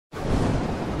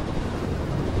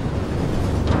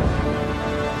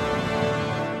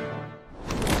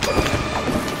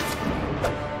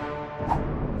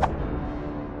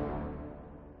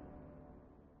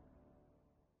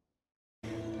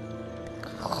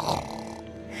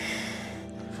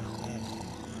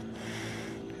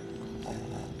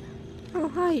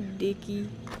hi, Dickie.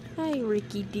 Hi,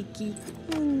 Ricky Dicky.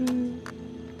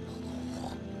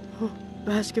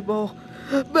 Basketball.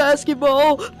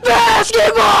 Basketball.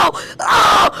 Basketball!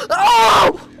 Oh!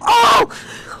 Oh! Oh!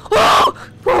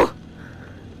 Oh!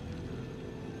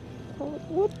 Oh!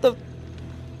 What the?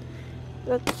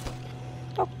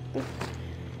 Oh.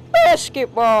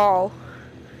 Basketball.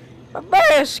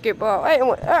 Basketball.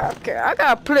 Okay, I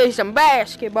gotta play some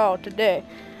basketball today.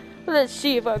 Let's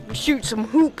see if I can shoot some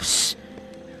hoops.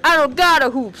 I don't got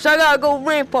a hoops. I gotta go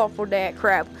ramp up for that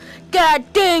crap.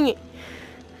 God dang it.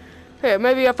 Here,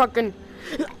 maybe if I can.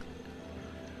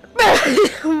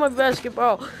 My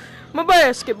basketball. My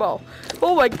basketball.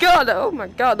 Oh my god. Oh my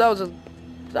god. That was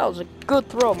a good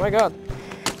throw. My god.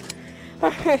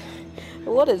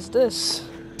 What is this?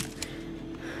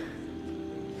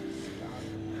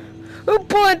 Who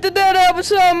planted that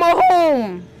outside my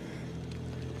home?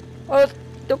 Oh,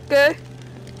 okay.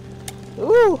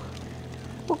 Ooh.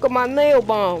 Look at my nail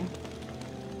bomb.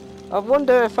 I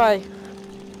wonder if I...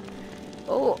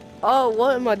 Oh,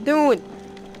 what am I doing?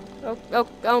 Oh, I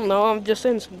don't know. I'm just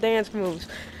in some dance moves.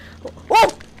 Oh!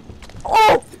 Oh!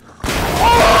 Oh!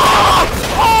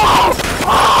 Oh!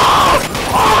 Oh!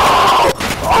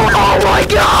 Oh my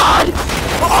god!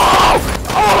 Oh!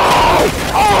 Oh!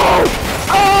 Oh!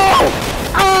 Oh!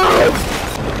 Oh!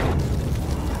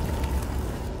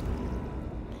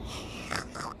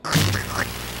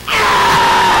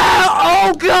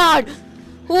 Oh god!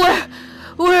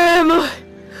 Where am I?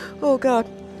 Oh god.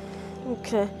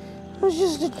 Okay. It was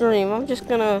just a dream. I'm just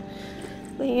gonna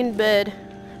lay in bed.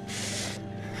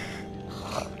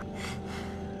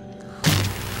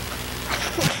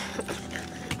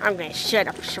 I'm gonna set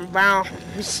up some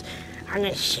bombs. I'm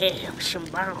gonna set up some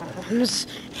bombs.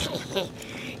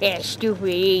 That stupid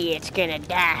idiot's gonna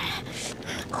die.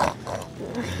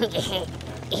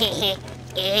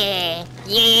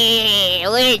 Yeah,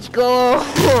 let's go.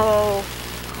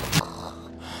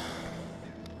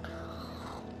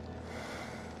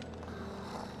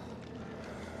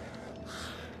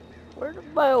 Where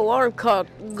did my alarm clock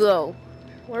go?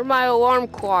 Where'd my alarm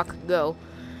clock go?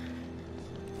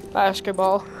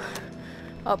 Basketball.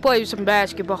 I'll play some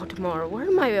basketball tomorrow.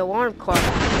 Where's my alarm clock?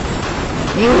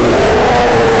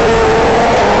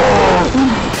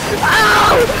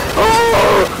 Ow!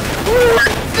 Oh!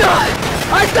 God!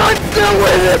 I thought that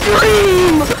was a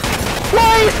dream!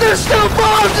 Why is there still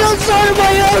bombs outside of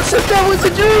my house if that was a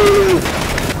dream?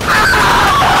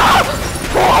 Ah!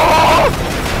 Oh!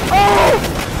 Oh!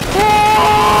 Oh!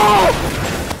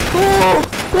 Oh!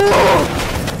 Oh!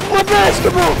 My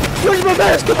basketball! Where's my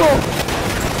basketball?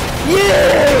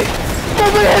 Yeah! My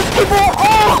basketball!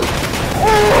 Oh!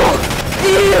 Oh!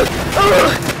 Yeah!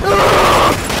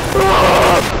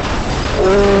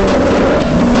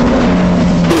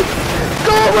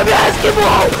 Go my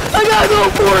basketball! I gotta go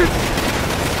for it!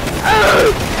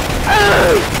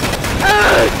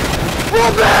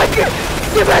 Fall back!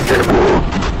 Get back to the ball!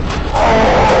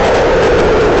 Oh!